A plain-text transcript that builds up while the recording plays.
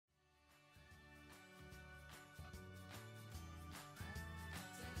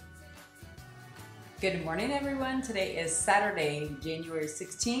Good morning, everyone. Today is Saturday, January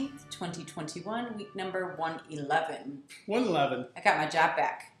 16th, 2021, week number 111. 111. I got my job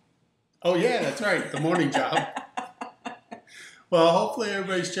back. Oh, yeah, that's right. The morning job. Well, hopefully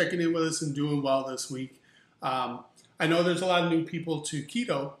everybody's checking in with us and doing well this week. I know there's a lot of new people to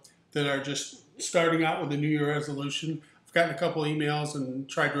keto that are just starting out with a New Year resolution. I've gotten a couple emails and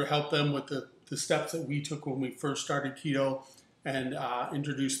tried to help them with the steps that we took when we first started keto and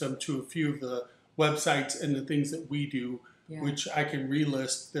introduce them to a few of the websites and the things that we do, which I can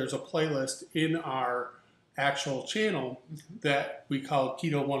relist. There's a playlist in our actual channel that we call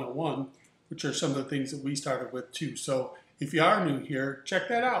Keto 101, which are some of the things that we started with too. So if you are new here, check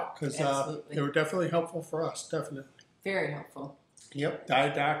that out because they were definitely helpful for us, definitely. Very helpful. Yep,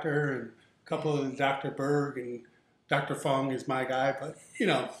 Diet Doctor and a couple of Dr. Berg and Dr. Fung is my guy, but you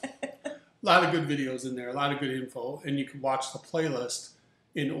know, a lot of good videos in there, a lot of good info, and you can watch the playlist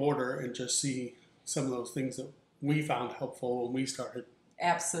in order and just see some of those things that we found helpful when we started.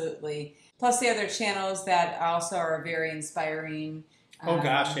 Absolutely. Plus the other channels that also are very inspiring. Oh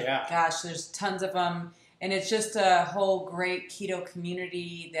gosh, yeah. Gosh, there's tons of them. And it's just a whole great keto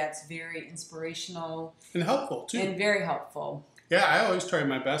community that's very inspirational. And helpful, too. And very helpful. Yeah, I always try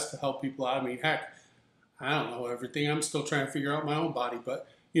my best to help people out. I mean, heck, I don't know everything. I'm still trying to figure out my own body. But,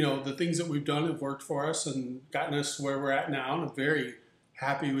 you know, the things that we've done have worked for us and gotten us where we're at now. And I'm very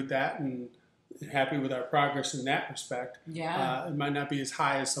happy with that and happy with our progress in that respect. Yeah. It might not be as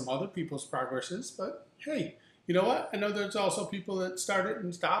high as some other people's progresses, but hey, you know what? I know there's also people that start it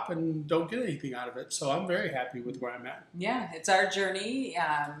and stop and don't get anything out of it. So I'm very happy with where I'm at. Yeah, it's our journey,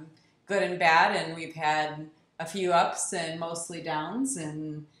 good and bad, and we've had a few ups and mostly downs,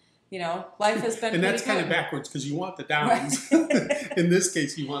 and you know, life has been. And that's kind of backwards because you want the downs. In this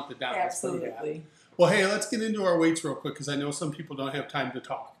case, you want the downs. Absolutely. Well, hey, let's get into our weights real quick because I know some people don't have time to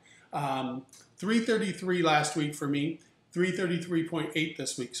talk. 333 last week for me, 333.8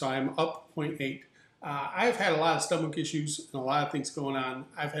 this week, so I'm up 0.8. I've had a lot of stomach issues and a lot of things going on.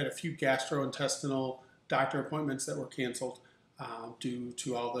 I've had a few gastrointestinal doctor appointments that were canceled due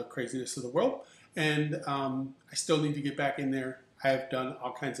to all the craziness of the world, and I still need to get back in there. I've done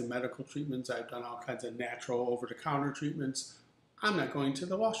all kinds of medical treatments. I've done all kinds of natural over-the-counter treatments. I'm not going to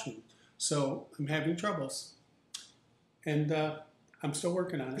the washroom, so I'm having troubles, and I'm still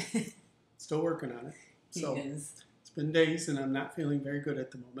working on it. Still working on it. So it's been days and I'm not feeling very good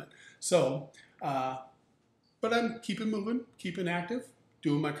at the moment. So, but I'm keeping moving, keeping active,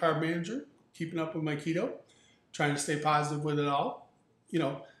 doing my carb manager, keeping up with my keto, trying to stay positive with it all. You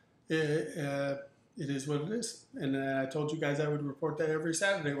know, it is what it is. And I told you guys I would report that every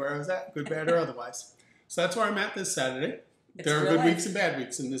Saturday where I was at, good, bad, or otherwise. So that's where I'm at this Saturday. There are good weeks and bad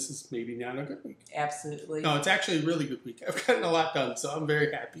weeks, and this is maybe not a good week. Absolutely. No, it's actually a really good week. I've gotten a lot done, so I'm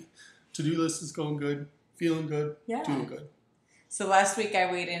very happy. To-do list is going good, feeling good, doing good. So last week I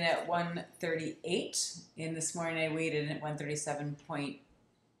weighed in at 138, and this morning I weighed in at 137.6.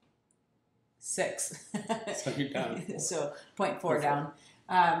 So you're down. So 0.4 down.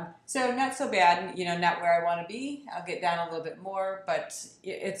 So not so bad, you know, not where I want to be. I'll get down a little bit more, but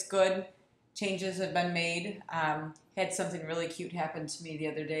it's good. Changes have been made. Had something really cute happen to me the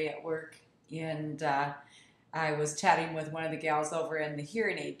other day at work, and I was chatting with one of the gals over in the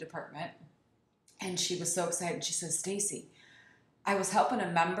hearing aid department, and she was so excited. She says, "Stacy, I was helping a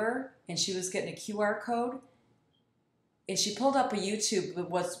member, and she was getting a QR code, and she pulled up a YouTube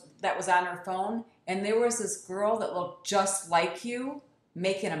that was on her phone, and there was this girl that looked just like you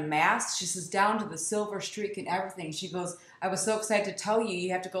making a mask." She says, "down to the silver streak and everything." She goes, "I was so excited to tell you.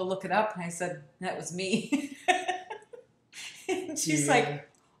 You have to go look it up." And I said, "That was me." And she's like,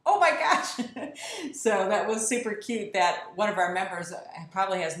 "Oh my gosh." So that was super cute that one of our members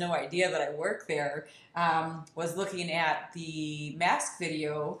probably has no idea that I work there, was looking at the mask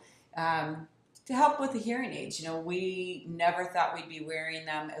video to help with the hearing aids. You know, we never thought we'd be wearing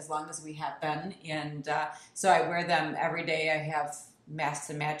them as long as we have been. And so I wear them every day. I have masks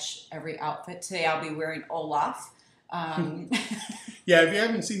to match every outfit. Today I'll be wearing Olaf. Yeah, if you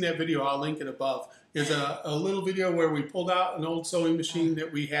haven't seen that video, I'll link it above. There's a little video where we pulled out an old sewing machine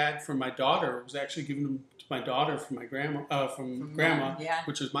that we had from my daughter. It was actually given to my daughter from my grandma, from grandma,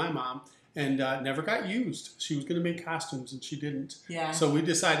 which is my mom, and never got used. She was going to make costumes, and she didn't. Yeah. So we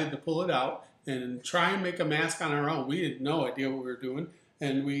decided to pull it out and try and make a mask on our own. We had no idea what we were doing,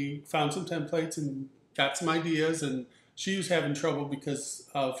 and we found some templates and got some ideas, and she was having trouble because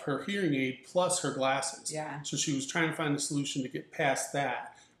of her hearing aid plus her glasses. Yeah. So she was trying to find a solution to get past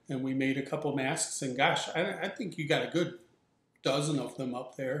that. And we made a couple masks, and gosh, I think you got a good dozen of them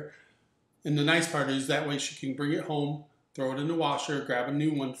up there. And the nice part is that way she can bring it home, throw it in the washer, grab a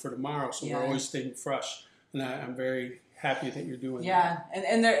new one for tomorrow. So we're always staying fresh. And I'm very happy that you're doing that. Yeah,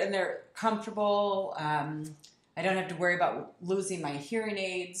 and they're comfortable. I don't have to worry about losing my hearing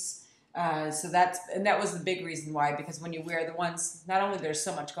aids. So that was the big reason why, because when you wear the ones, not only there's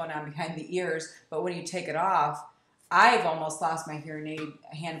so much going on behind the ears, but when you take it off, I've almost lost my hearing aid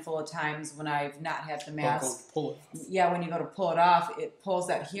a handful of times when I've not had the mask. Pull it off. Yeah, when you go to pull it off, it pulls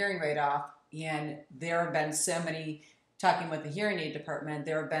that hearing aid off. And there have been so many, talking with the hearing aid department,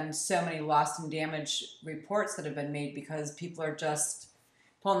 there have been so many lost and damaged reports that have been made because people are just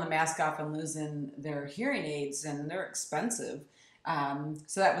pulling the mask off and losing their hearing aids, and they're expensive.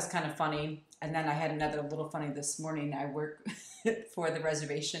 So that was kind of funny. And then I had another little funny this morning. I work for the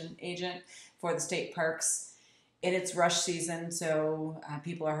reservation agent for the state parks, and it's rush season, so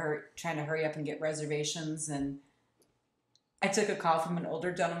people are trying to hurry up and get reservations. And I took a call from an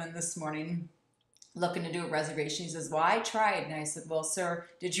older gentleman this morning looking to do a reservation. He says, well, I tried. And I said, well, sir,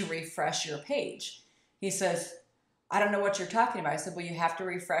 did you refresh your page? He says, I don't know what you're talking about. I said, well, you have to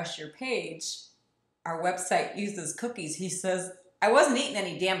refresh your page. Our website uses cookies. He says, I wasn't eating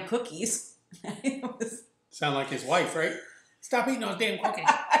any damn cookies. Sound like his wife, right? Stop eating those damn cookies.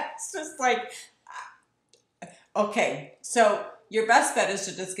 It's just like, okay, so your best bet is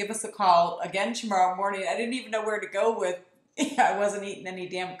to just give us a call again tomorrow morning. I didn't even know where to go with, I wasn't eating any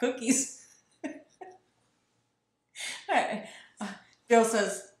damn cookies. Bill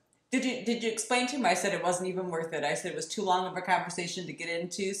says, did you explain to him? I said it wasn't even worth it. I said it was too long of a conversation to get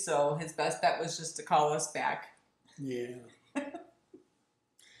into, so his best bet was just to call us back. Yeah.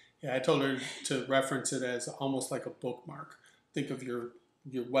 Yeah, I told her to reference it as almost like a bookmark. Think of your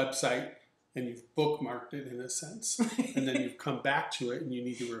website, and you've bookmarked it in a sense. And then you've come back to it, and you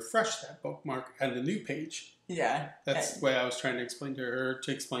need to refresh that bookmark on the new page. Yeah. That's the way I was trying to explain to her,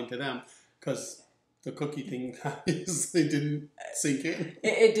 to explain to them, because the cookie thing obviously didn't sink in.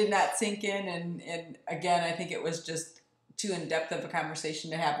 It did not sink in, and again, I think it was just too in-depth of a conversation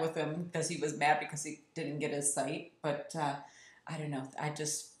to have with him because he was mad because he didn't get his site. But I don't know. I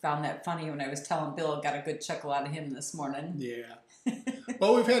just found that funny when I was telling Bill. Got a good chuckle out of him this morning. Yeah.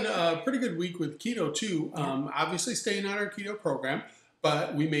 Well, we've had a pretty good week with keto too. Obviously staying on our keto program,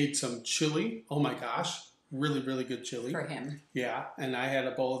 but we made some chili. Oh my gosh. Really, really good chili. For him. Yeah, and I had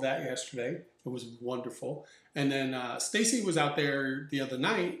a bowl of that yesterday. It was wonderful. And then Stacy was out there the other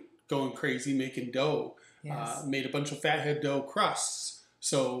night going crazy making dough. Yes. Made a bunch of fathead dough crusts.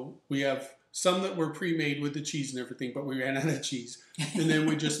 So we have some that were pre-made with the cheese and everything, but we ran out of cheese. And then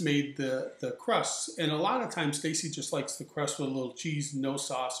we just made the crusts. And a lot of times Stacy just likes the crust with a little cheese, no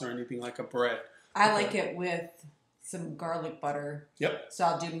sauce or anything like a bread. I like it with some garlic butter. Yep. So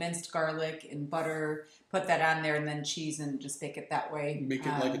I'll do minced garlic and butter, put that on there, and then cheese, and just bake it that way. Make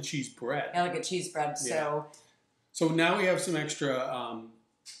it like a cheese bread. Yeah, like a cheese bread. Yeah. So now we have some extra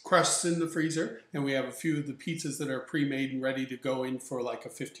crusts in the freezer, and we have a few of the pizzas that are pre-made and ready to go in for like a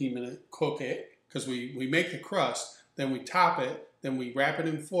 15-minute cook it, because we make the crust, then we top it, then we wrap it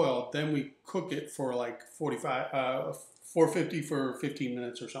in foil, then we cook it for like 450 for 15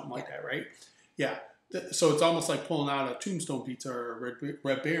 minutes or something like that, right? Yeah. So it's almost like pulling out a Tombstone pizza or a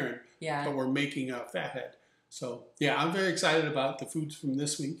Red Baron, but we're making a fathead. So yeah, I'm very excited about the foods from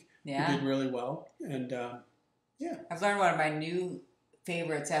this week. Yeah. We did really well, and yeah. I've learned one of my new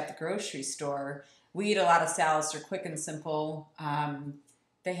favorites at the grocery store. We eat a lot of salads. They're quick and simple.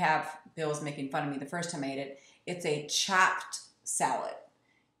 They have, Bill was making fun of me the first time I ate it. It's a chopped salad,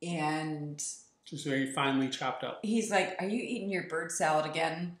 and just very finely chopped up. He's like, "Are you eating your bird salad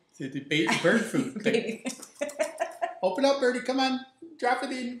again?" The bird food. Baby. Open up, birdie. Come on. Drop it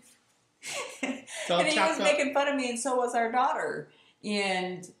in. And he was making fun of me, and so was our daughter.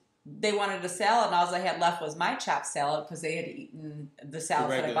 And they wanted a salad, and all I had left was my chopped salad because they had eaten the salad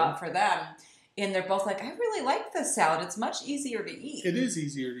that I bought for them. And they're both like, I really like this salad. It's much easier to eat. It is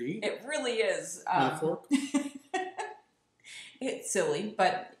easier to eat. It really is. With a fork? It's silly,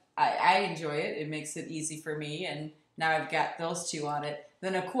 but I enjoy it. It makes it easy for me, and now I've got those two on it.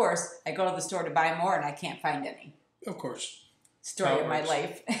 Then, of course, I go to the store to buy more, and I can't find any. Of course. Story of my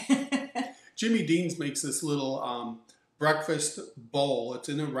life. Jimmy Dean's makes this little breakfast bowl. It's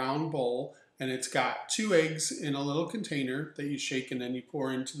in a round bowl, and it's got 2 eggs in a little container that you shake, and then you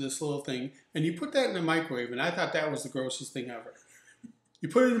pour into this little thing, and you put that in the microwave, and I thought that was the grossest thing ever. You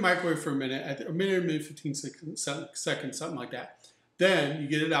put it in the microwave for a minute, a minute 15 seconds, something like that. Then you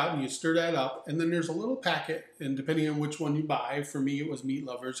get it out and you stir that up, and then there's a little packet, and depending on which one you buy, for me it was Meat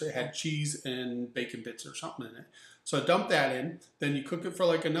Lovers. It had cheese and bacon bits or something in it. So I dump that in, then you cook it for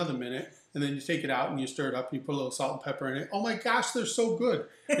like another minute, and then you take it out and you stir it up and you put a little salt and pepper in it. Oh my gosh, they're so good.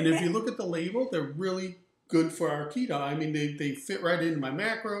 And if you look at the label, they're really good for our keto. I mean, they fit right into my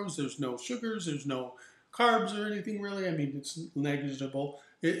macros. There's no sugars. There's no carbs or anything really. I mean, it's negligible.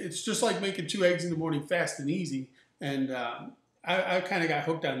 It's just like making 2 eggs in the morning fast and easy. And I kind of got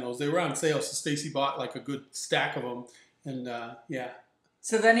hooked on those. They were on sale, so Stacy bought like a good stack of them. And yeah.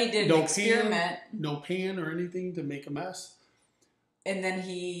 So then he did an experiment. No pan or anything to make a mess. And then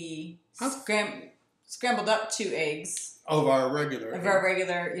he scrambled up 2 eggs. Of our regular,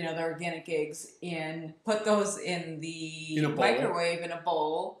 the organic eggs, and put those in the microwave in a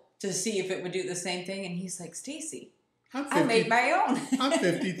bowl to see if it would do the same thing. And he's like, Stacy, I made my own. I'm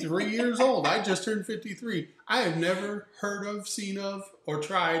 53 years old. I just turned 53. I have never heard of, seen of, or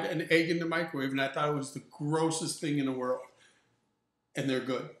tried an egg in the microwave, and I thought it was the grossest thing in the world. And they're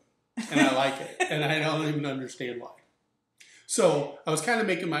good. And I like it. And I don't even understand why. So I was kind of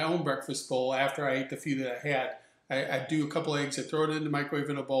making my own breakfast bowl after I ate the few that I had. I'd do a couple eggs, I'd throw it in the microwave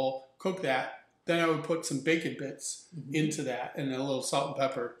in a bowl, cook that. Then I would put some bacon bits into that and a little salt and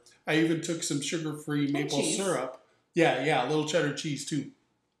pepper. I even took some sugar-free maple syrup. Yeah, a little cheddar cheese too.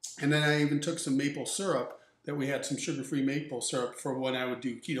 And then I even took some maple syrup that we had some sugar-free maple syrup for when I would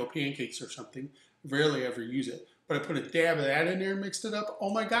do keto pancakes or something. Rarely ever use it. But I put a dab of that in there and mixed it up. Oh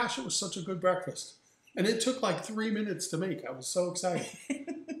my gosh, it was such a good breakfast. And it took like 3 minutes to make. I was so excited.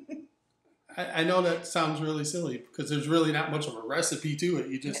 I know that sounds really silly because there's really not much of a recipe to it.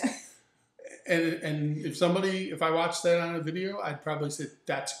 You just and if I watched that on a video, I'd probably say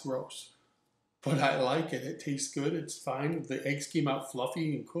that's gross. But I like it. It tastes good. It's fine. The eggs came out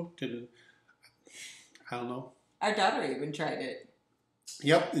fluffy and cooked, and I don't know. Our daughter even tried it.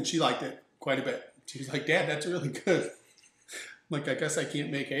 Yep, and she liked it quite a bit. She was like, Dad, that's really good. I'm like, I guess I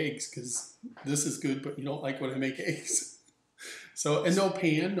can't make eggs because this is good, but you don't like when I make eggs. So, and no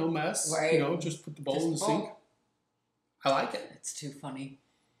pan, no mess. Right. Just put the bowl in the sink. I like it. It's too funny.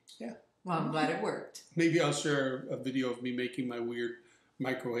 Yeah. Well, I'm glad it worked. Maybe I'll share a video of me making my weird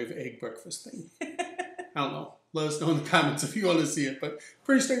microwave egg breakfast thing. I don't know. Let us know in the comments if you want to see it. But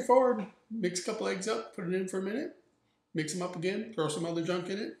pretty straightforward. Mix a couple eggs up, put it in for a minute, mix them up again, throw some other junk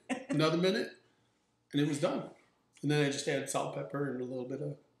in it, another minute, and it was done. And then I just added salt, pepper, and a little bit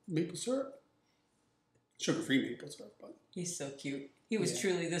of maple syrup. Sugar-free maple syrup. But he's so cute. He was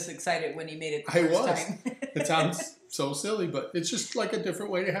truly this excited when he made it the first first time. It sounds so silly, but it's just like a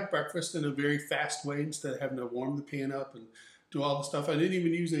different way to have breakfast in a very fast way instead of having to warm the pan up and do all the stuff. I didn't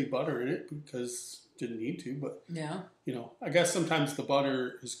even use any butter in it because didn't need to, but I guess sometimes the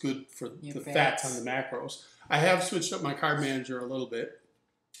butter is good for the fats on the macros. I have switched up my carb manager a little bit.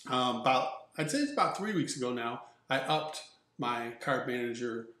 I'd say it's about 3 weeks ago now. I upped my carb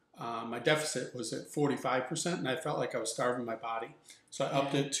manager. My deficit was at 45%, and I felt like I was starving my body. So I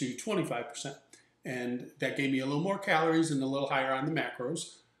upped it to 25%. And that gave me a little more calories and a little higher on the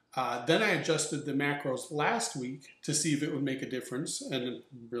macros. Then I adjusted the macros last week to see if it would make a difference, and it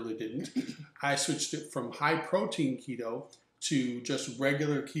really didn't. I switched it from high-protein keto to just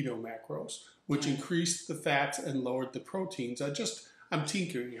regular keto macros, which increased the fats and lowered the proteins. I'm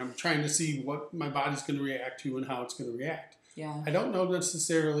tinkering. I'm trying to see what my body's going to react to and how it's going to react. Yeah. I don't know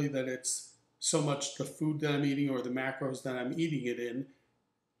necessarily that it's so much the food that I'm eating or the macros that I'm eating it in.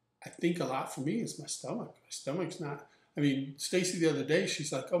 I think a lot for me is my stomach. My stomach's not... I mean, Stacy the other day,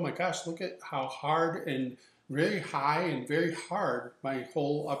 she's like, oh my gosh, look at how hard and very high and very hard my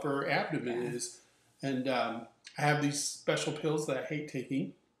whole upper abdomen is. And I have these special pills that I hate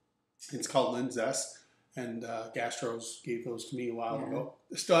taking. It's called Linzess. And Gastros gave those to me a while ago.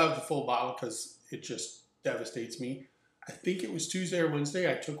 I still have the full bottle because it just devastates me. I think it was Tuesday or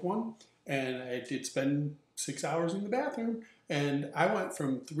Wednesday I took one. And I did spend 6 hours in the bathroom. And I went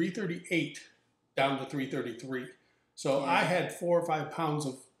from 338 down to 333. So I had 4 or 5 pounds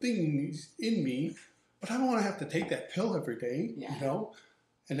of things in me, but I don't want to have to take that pill every day,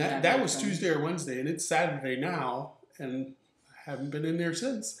 And that was Tuesday or Wednesday, and it's Saturday now, and I haven't been in there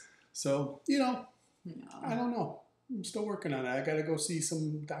since. So, I don't know. I'm still working on it. I got to go see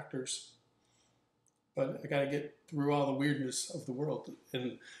some doctors. But I got to get through all the weirdness of the world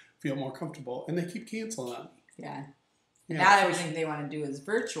and feel more comfortable. And they keep canceling on me. Yeah. Not everything they want to do is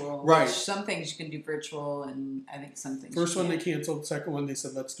virtual. Right. Which some things you can do virtual, and I think some things. First one they canceled. Second one they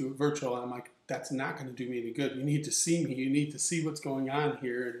said let's do it virtual. I'm like, that's not going to do me any good. You need to see me. You need to see what's going on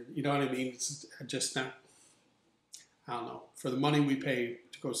here. And you know what I mean? It's just not. I don't know. For the money we pay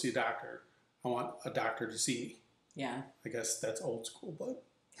to go see a doctor, I want a doctor to see me. Yeah. I guess that's old school, but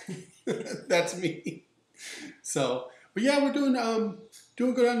that's me. So. But yeah, we're doing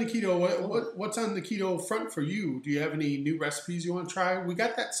good on the keto. What's on the keto front for you? Do you have any new recipes you want to try? We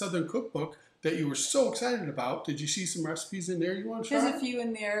got that Southern cookbook, that you were so excited about. Did you see some recipes in there you want to try? There's a few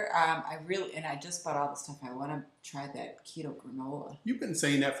in there. I just bought all the stuff. I want to try that keto granola. You've been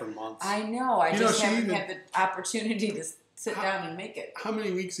saying that for months. I know. I just haven't had the opportunity to sit down and make it. How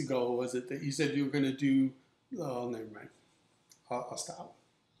many weeks ago was it that you said you were going to do? Oh, never mind. I'll stop.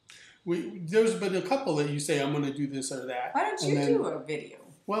 There's been a couple that you say, I'm going to do this or that. Why don't you do a video?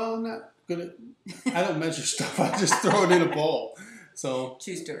 Well, I'm not good at, I don't measure stuff. I just throw it in a bowl. So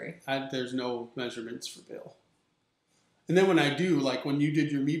true story. There's no measurements for Bill. And then when I do, like when you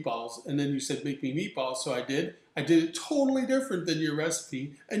did your meatballs, and then you said, make me meatballs, so I did it totally different than your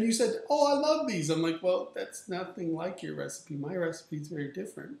recipe. And you said, oh, I love these. I'm like, well, that's nothing like your recipe. My recipe is very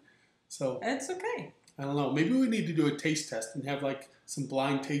different. So it's okay. I don't know. Maybe we need to do a taste test and have like some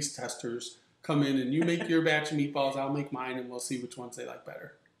blind taste testers come in, and you make your batch of meatballs, I'll make mine, and we'll see which ones they like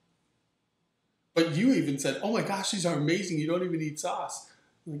better. But you even said, oh my gosh, these are amazing. You don't even need sauce.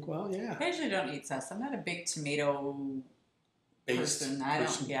 I'm like, well, yeah. I usually don't eat sauce. I'm not a big tomato person.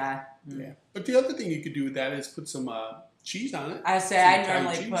 Yeah. Yeah. But the other thing you could do with that is put some cheese on it. I say I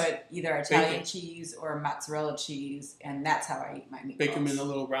normally put either Italian cheese or mozzarella cheese, and that's how I eat my meatballs. Bake them in a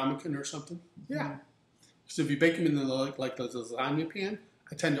little ramekin or something. Yeah. Mm-hmm. So if you bake them in the like the lasagna pan,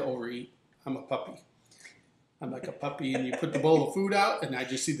 I tend to overeat. I'm a puppy. I'm like a puppy, and you put the bowl of food out, and I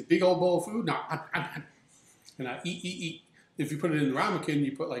just see the big old bowl of food, and I eat. If you put it in the ramekin,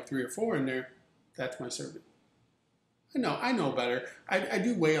 you put like 3 or 4 in there, that's my serving. I know better. I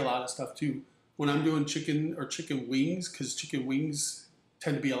do weigh a lot of stuff too. When I'm doing chicken or chicken wings, because chicken wings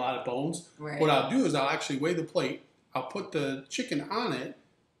tend to be a lot of bones, right. What I'll do is I'll actually weigh the plate, I'll put the chicken on it,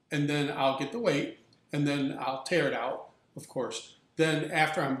 and then I'll get the weight, and then I'll tear it out, of course. Then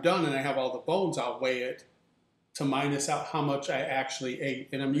after I'm done and I have all the bones, I'll weigh it to minus out how much I actually ate.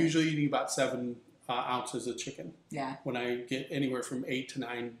 And I'm usually eating about 7 ounces of chicken. Yeah. When I get anywhere from 8 to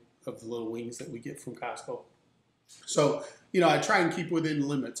 9 of the little wings that we get from Costco. So, I try and keep within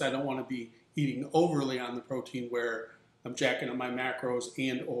limits. I don't want to be eating overly on the protein where I'm jacking up my macros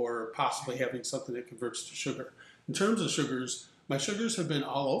and or possibly having something that converts to sugar. In terms of sugars, my sugars have been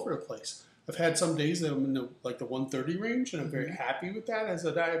all over the place. I've had some days that I'm in the 130 range, and I'm very happy with that as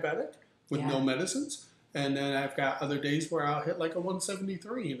a diabetic with no medicines. And then I've got other days where I'll hit like a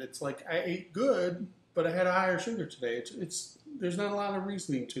 173, and it's like I ate good, but I had a higher sugar today. There's not a lot of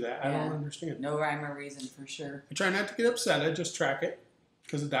reasoning to that. I don't understand. No rhyme or reason for sure. I try not to get upset. I just track it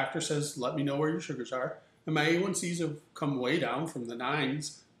because the doctor says, let me know where your sugars are. And my A1Cs have come way down from the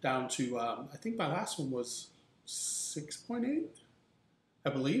 9s down to, I think my last one was 6.8, I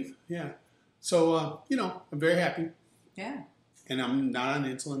believe. Yeah. So, I'm very happy. Yeah. And I'm not on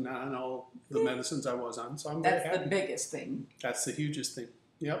insulin, not on all the medicines I was on. So I'm very happy. That's the biggest thing. That's the hugest thing.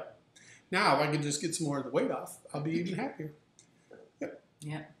 Yep. Now, if I can just get some more of the weight off, I'll be even happier. Yep.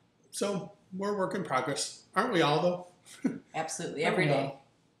 Yeah. So we're a work in progress. Aren't we all, though? Absolutely. Every day.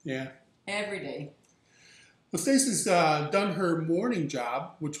 Yeah. Every day. Well, Stacey's done her morning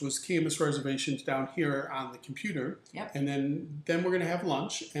job, which was canvas reservations down here on the computer. Yep. And then we're going to have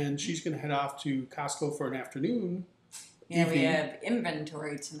lunch, and she's going to head off to Costco for an afternoon. Yeah, we have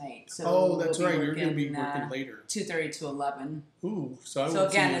inventory tonight. So that's right. You're going to be working later. 2:30 to 11. Ooh. So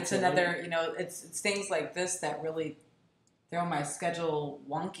again, it's another, it's things like this that really throw my schedule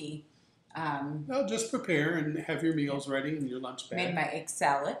wonky. Well, just prepare and have your meals ready and your lunch bag. Made my egg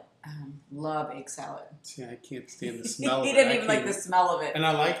salad. Love egg salad. See, I can't stand the smell of it. He didn't even like the smell of it. And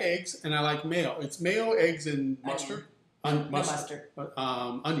I like eggs, and I like mayo. It's mayo, eggs, and mustard. Mustard.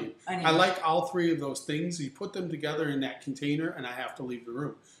 Onion. I like all 3 of those things. You put them together in that container, and I have to leave the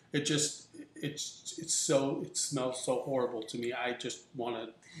room. It smells so horrible to me. I just want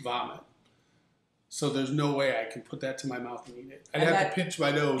to vomit. So there's no way I can put that to my mouth and eat it. I'd have to pinch my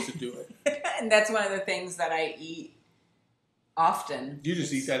nose to do it. And that's one of the things that I eat often. You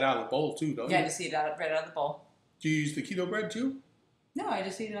just eat that out of the bowl too, don't you? Yeah, I just eat it right out of the bowl. Do you use the keto bread too? No, I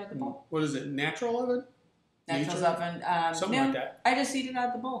just eat it out of the bowl. What is it, natural oven? Natural oven. Something like that. I just eat it out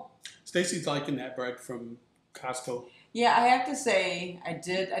of the bowl. Stacey's liking that bread from Costco. Yeah, I have to say, I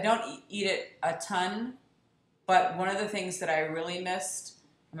don't eat it a ton, but one of the things that I really missed,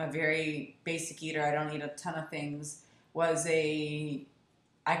 I'm a very basic eater, I don't eat a ton of things, was I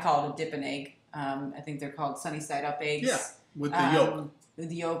call it a dip and egg. I think they're called sunny side up eggs. Yeah, with the yolk. With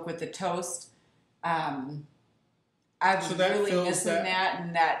the yolk, with the toast. I was really missing that,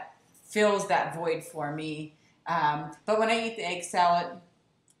 and that fills that void for me. But when I eat the egg salad,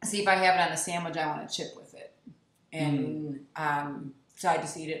 see if I have it on a sandwich, I want to chip with it. And so I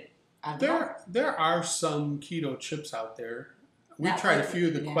just eat it out of the bowl. There are some keto chips out there. We tried a few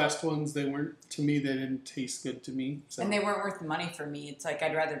of the Quest ones. They weren't, to me, they didn't taste good to me. So. And they weren't worth the money for me. It's like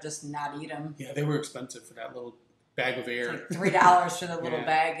I'd rather just not eat them. Yeah, they were expensive for that little bag of air. It's like $3 for the little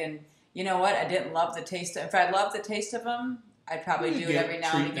bag. And you know what? I didn't love the taste. If I loved the taste of them, I'd probably do it every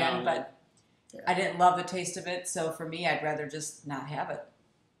now and again. But I didn't love the taste of it. So for me, I'd rather just not have it.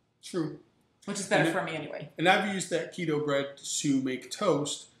 True. Which is better for me anyway. And I've used that keto bread to make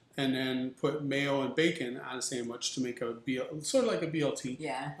toast and then put mayo and bacon on a sandwich to make sort of like a BLT.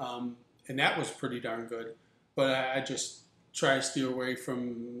 Yeah. And that was pretty darn good. But I just try to steer away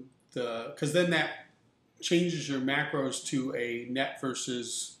from because then that changes your macros to a net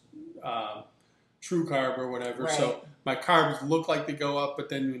versus true carb or whatever. Right. So my carbs look like they go up, but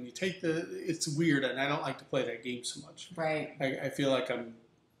then when you take it's weird, and I don't like to play that game so much. Right. I feel like I'm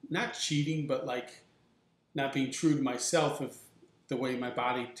not cheating, but like not being true to myself of the way my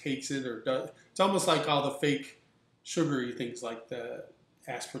body takes it or does. It's almost like all the fake sugary things like the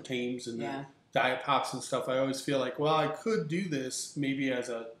aspartames and the diet pops and stuff. I always feel like, well, I could do this maybe as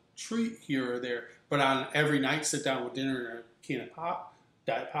a treat here or there, but on every night sit down with dinner and a can of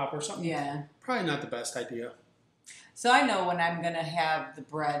diet pop or something. Yeah. Probably not the best idea. So I know when I'm going to have the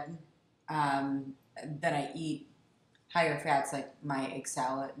bread, then I eat higher fats like my egg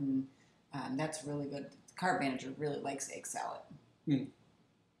salad, and that's really good. The carb manager really likes egg salad.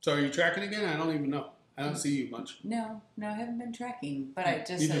 So are you tracking again? I don't even know. I don't see you much. No, I haven't been tracking, but I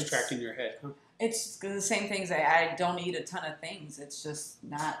just... You're just tracking your head, huh? It's the same things. I don't eat a ton of things. It's just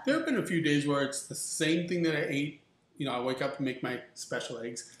not... There have been a few days where it's the same thing that I ate. You know, I wake up and make my special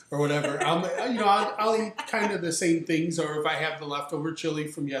eggs or whatever. I'll eat kind of the same things, or if I have the leftover chili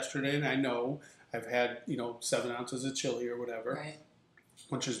from yesterday and I know I've had, 7 ounces of chili or whatever, right,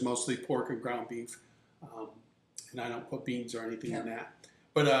 which is mostly pork and ground beef. And I don't put beans or anything in that.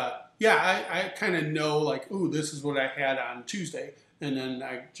 But, I kind of know, like, ooh, this is what I had on Tuesday. And then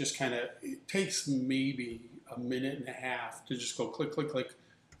I just it takes maybe a minute and a half to just go click, click, click.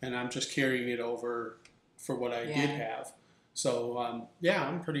 And I'm just carrying it over for what I did have. So,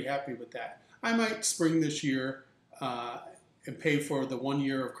 I'm pretty happy with that. I might spring this year and pay for the 1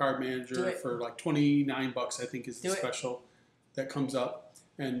 year of Carb Manager for like $29, I think is the special that comes up.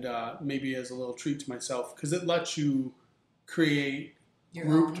 And maybe as a little treat to myself, because it lets you create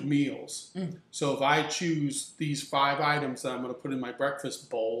grouped meals. So if I choose these 5 items that I'm going to put in my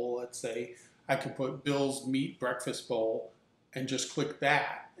breakfast bowl, let's say, I could put Bill's meat breakfast bowl and just click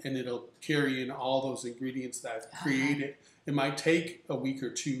that, and it'll carry in all those ingredients that I've created. It might take a week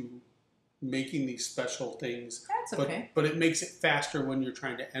or two making these special things. That's okay. But it makes it faster when you're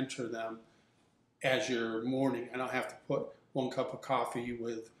trying to enter them as your morning. I don't have to put 1 cup of coffee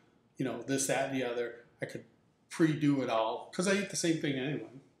with, this, that, and the other. I could pre-do it all because I eat the same thing anyway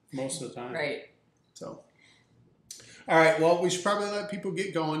most of the time. Right. So, all right. Well, we should probably let people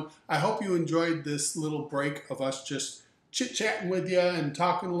get going. I hope you enjoyed this little break of us just chit-chatting with you and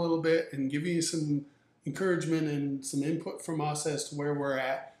talking a little bit and giving you some encouragement and some input from us as to where we're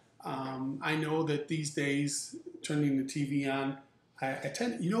at. I know that these days, turning the TV on, I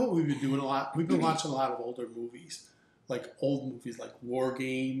tend, what we've been doing a lot? We've been watching a lot of older movies. Like old movies like War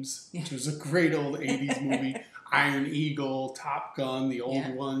Games, which was a great old 80s movie, Iron Eagle, Top Gun, the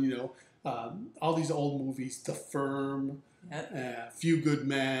old one, all these old movies, The Firm, Few Good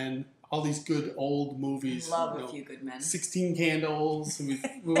Men, all these good old movies. Love A Few Good Men. 16 Candles. We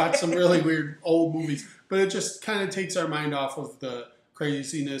watch some really weird old movies, but it just kind of takes our mind off of the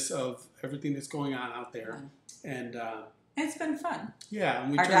craziness of everything that's going on out there. And it's been fun. Yeah.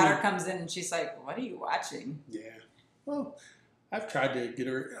 And our daughter comes in and she's like, "What are you watching?" Yeah. Well, I've tried to get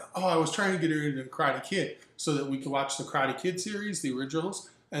her... I was trying to get her into Karate Kid so that we could watch the Karate Kid series, the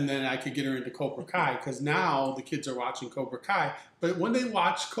originals, and then I could get her into Cobra Kai, because now the kids are watching Cobra Kai. But when they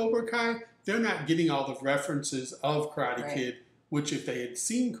watch Cobra Kai, they're not getting all the references of Karate Kid, which if they had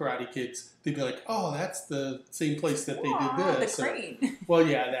seen Karate Kids, they'd be like, oh, that's the same place that they did this. The crane. Well,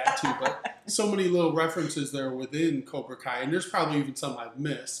 yeah, that too. But so many little references that are within Cobra Kai, and there's probably even some I've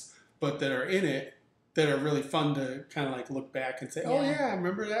missed, but that are in it, that are really fun to kind of like look back and say, oh yeah, I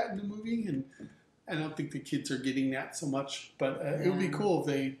remember that in the movie. And I don't think the kids are getting that so much, but it would be cool if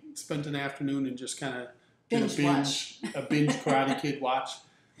they spent an afternoon and just kind of did a binge Karate Kid watch.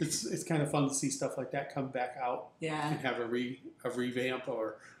 It's kind of fun to see stuff like that come back out and have a revamp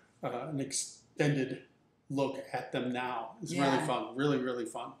or an extended look at them now. It's really fun, really, really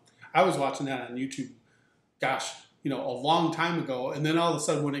fun. I was watching that on YouTube, a long time ago, and then all of a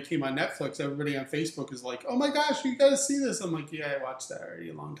sudden when it came on Netflix, everybody on Facebook is like, oh my gosh, you gotta see this. I'm like, yeah, I watched that already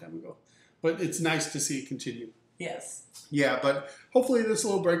a long time ago. But it's nice to see it continue. Yes. Yeah, but hopefully this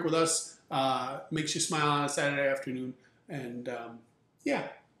little break with us makes you smile on a Saturday afternoon, And yeah,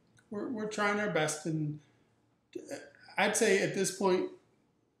 we're trying our best. And I'd say at this point,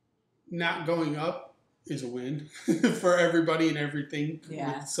 not going up is a win for everybody and everything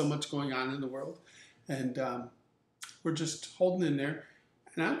with so much going on in the world. And we're just holding in there.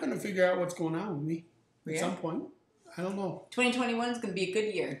 And I'm going to figure out what's going on with me at some point. I don't know. 2021 is going to be a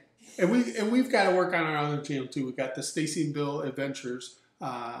good year. And we've got to work on our other channel too. We've got the Stacy and Bill Adventures,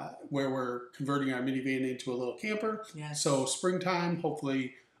 where we're converting our minivan into a little camper. Yes. So springtime,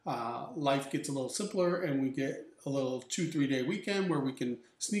 hopefully life gets a little simpler and we get a little 2-3 day weekend where we can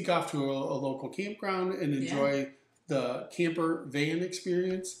sneak off to a local campground and enjoy the camper van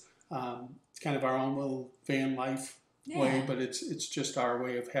experience. It's kind of our own little van life way, but it's just our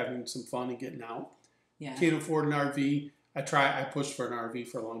way of having some fun and getting out. Yeah. Can't afford an RV. I pushed for an RV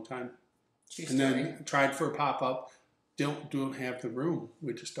for a long time. And then I tried for a pop-up. Don't have the room.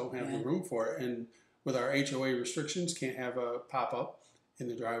 We just don't have the room for it. And with our HOA restrictions, can't have a pop-up in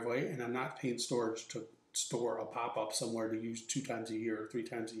the driveway. And I'm not paying storage to store a pop-up somewhere to use 2 times a year or 3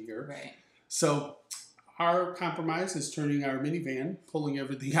 times a year. Right. So our compromise is turning our minivan, pulling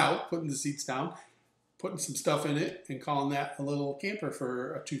everything out, putting the seats down, putting some stuff in it, and calling that a little camper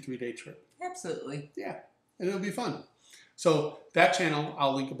for a 2-3 day trip. Absolutely. Yeah. And it'll be fun. So that channel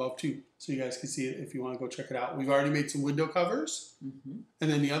I'll link above too, so you guys can see it if you want to go check it out. We've already made some window covers,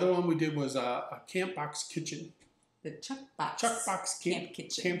 and then the other one we did was a camp box kitchen. The Chuck Box Camp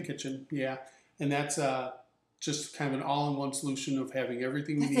Kitchen. Camp kitchen, yeah, and that's just kind of an all-in-one solution of having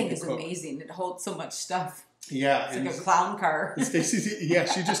everything we need to cook. That thing is amazing. It holds so much stuff. Yeah, it's like a clown car. Stacy,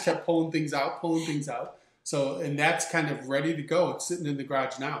 she just kept pulling things out. So, and that's kind of ready to go. It's sitting in the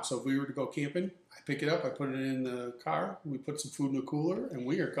garage now. So if we were to go camping, I pick it up, I put it in the car, we put some food in the cooler, and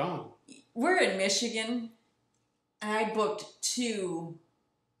we are gone. We're in Michigan, and I booked 2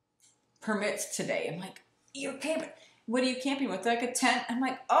 permits today. I'm like, you're camping. What are you camping with? Like a tent? I'm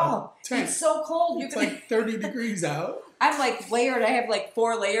like, it's so cold. It's like 30 degrees out. I'm like layered. I have like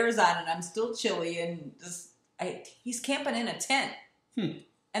 4 layers on, and I'm still chilly. And he's camping in a tent.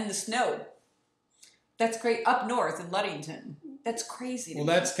 And the snow. That's great. Up north in Ludington. That's crazy. Well,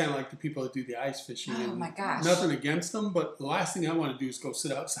 that's kind of like the people that do the ice fishing. Oh, my gosh. Nothing against them, but the last thing I want to do is go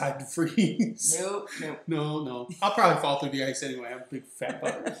sit outside and freeze. Nope. No. I'll probably fall through the ice anyway. I'm a big fat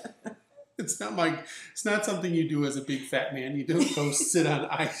butt. It's not something you do as a big fat man. You don't go sit on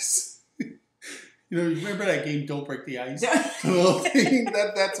ice. You remember that game, Don't Break the Ice? The little thing?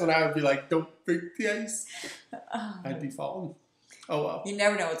 That's what I would be like, don't break the ice. I'd be falling. Oh, well. You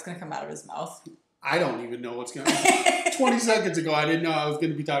never know what's going to come out of his mouth. I don't even know what's going to 20 seconds ago, I didn't know I was going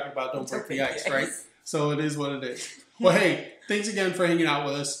to be talking about Don't Break the Ice, right? So it is what it is. Well, hey, thanks again for hanging out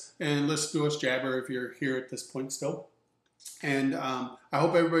with us, and listen to us jabber if you're here at this point still. And I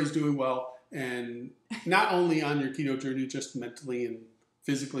hope everybody's doing well, and not only on your keto journey, just mentally and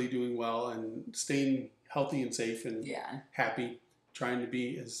physically doing well, and staying healthy and safe and happy, trying to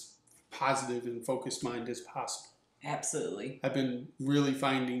be as positive and focused mind as possible. Absolutely. I've been really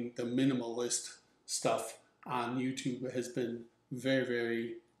finding the minimalist stuff on YouTube has been very,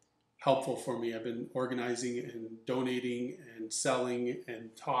 very helpful for me. I've been organizing and donating and selling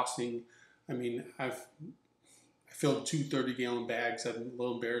and tossing. I mean, I filled 2 30-gallon bags. I'm a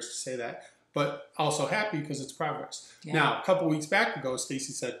little embarrassed to say that, but also happy because it's progress. Yeah. Now, a couple weeks back ago,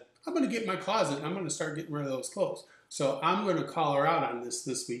 Stacy said, I'm going to get in my closet and I'm going to start getting rid of those clothes. So I'm going to call her out on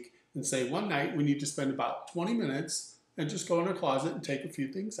this week and say one night we need to spend about 20 minutes and just go in our closet and take a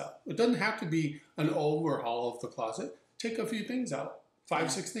few things out. It doesn't have to be an overhaul of the closet. Take a few things out,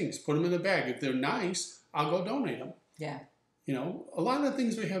 5-6 things, put them in a bag. If they're nice, I'll go donate them. Yeah. A lot of the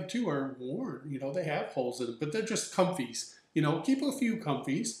things we have too are worn. They have holes in them, but they're just comfies. Keep a few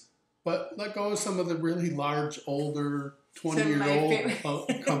comfies, but let go of some of the really large, older, 20-year-old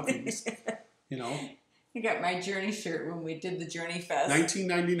comfies. I got my Journey shirt when we did the Journey Fest.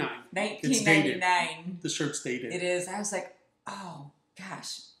 1999. 1999. It's dated. The shirt's dated. It is. I was like, oh,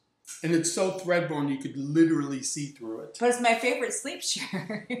 gosh. And it's so thread-borne you could literally see through it. But it's my favorite sleep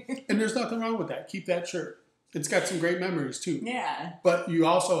shirt. And there's nothing wrong with that. Keep that shirt. It's got some great memories, too. Yeah. But you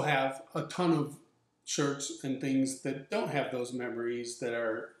also have a ton of shirts and things that don't have those memories, that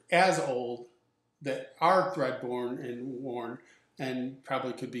are as old, that are thread-borne and worn, and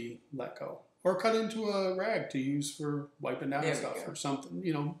probably could be let go. Or cut into a rag to use for wiping down stuff or something.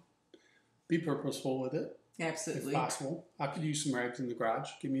 Be purposeful with it. Absolutely. If possible. I could use some rags in the garage.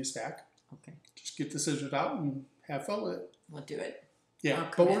 Give me a stack. Okay. Just get the scissors out and have fun with it. We'll do it. Yeah,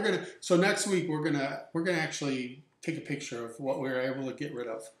 but so next week we're gonna actually take a picture of what we were able to get rid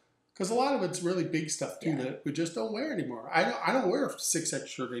of. Because a lot of it's really big stuff too that we just don't wear anymore. I don't wear a 6X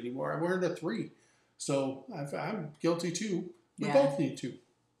shirt anymore. I wear it a 3. So I'm guilty too. We Yeah. both need to.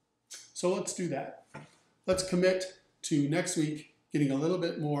 So let's do that. Let's commit to next week getting a little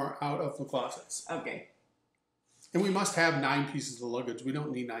bit more out of the closets. Okay. And we must have 9 pieces of luggage. We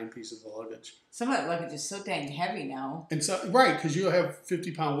don't need 9 pieces of luggage. Some of that luggage is so dang heavy now. And so, right, because you have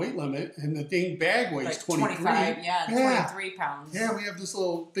 50-pound weight limit, and the dang bag weighs Like 23. 25, yeah, 23 pounds. Yeah, we have this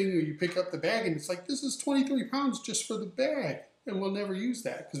little thing where you pick up the bag, and it's like, this is 23 pounds just for the bag. And we'll never use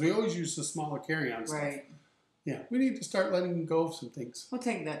that, because we always use the smaller carry-on stuff. Right. Yeah, we need to start letting go of some things. We'll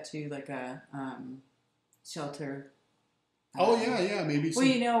take that to like a shelter. Oh, yeah, maybe some.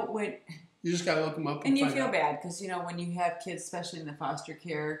 Well, you know, when... You just got to look them up. And you find feel out. bad because, you know, when you have kids, especially in the foster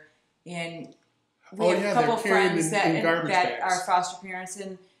care, and we Oh, have yeah, a couple they're carrying friends in garbage that bags. are foster parents,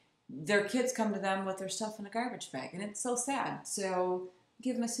 and their kids come to them with their stuff in a garbage bag, and it's so sad. So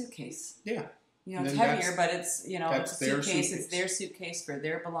give them a suitcase. Yeah. You know, And it's then heavier, but it's, you know, that's it's a their suitcase. suitcase. It's their suitcase for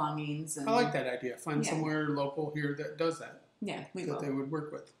their belongings. And I like that idea. Find Yeah. somewhere local here that does that. Yeah, we that will. they would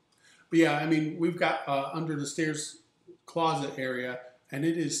work with. But yeah, I mean, we've got under the stairs closet area, and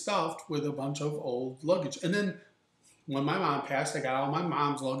it is stuffed with a bunch of old luggage. And then when my mom passed, I got all my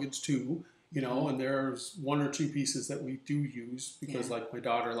mom's luggage too, you know, and there's 1 or 2 pieces that we do use because like my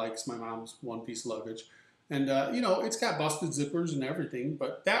daughter likes my mom's 1 piece luggage. And, you know, it's got busted zippers and everything,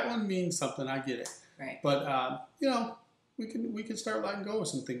 but that one means something. I get it. Right. But, you know, we can start letting go of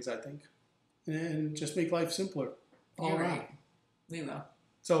some things, I think, and just make life simpler all You're around. right. We will.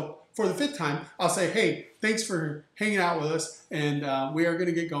 So for the 5th time, I'll say, hey, thanks for hanging out with us. And we are going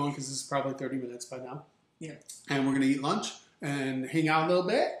to get going because this is probably 30 minutes by now. Yeah. And we're going to eat lunch and hang out a little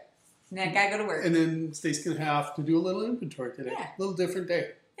bit. And then I got to go to work. And then Stacy's going to have to do a little inventory today. Yeah. A little different day.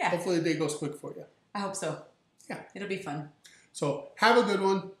 Yeah. Hopefully the day goes quick for you. I hope so. Yeah. It'll be fun. So have a good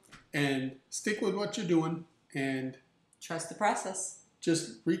one and stick with what you're doing and Trust the process.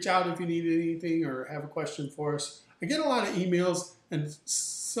 just reach out if you need anything or have a question for us. I get a lot of emails, and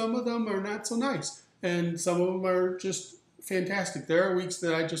some of them are not so nice, and some of them are just fantastic. There are weeks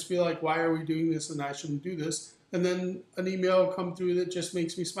that I just feel like, why are we doing this, and I shouldn't do this. And then an email will come through that just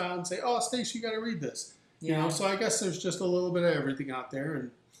makes me smile and say, oh, Stacey, you got to read this. Yeah. You know, so I guess there's just a little bit of everything out there,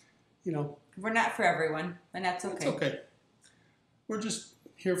 and, you know. We're not for everyone, and that's okay. It's okay. We're just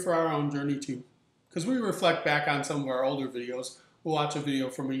here for our own journey, too. Because we reflect back on some of our older videos. We'll watch a video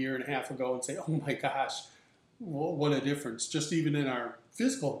from 1.5 years ago and say, oh, my gosh, what a difference. Just even in our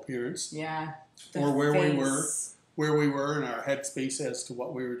physical appearance. Yeah. Or where we were in our headspace as to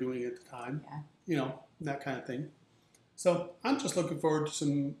what we were doing at the time. Yeah. You know, that kind of thing. So I'm just looking forward to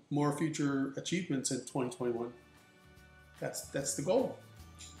some more future achievements in 2021. That's the goal.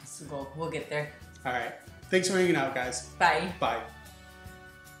 That's the goal. We'll get there. All right. Thanks for hanging out, guys. Bye. Bye.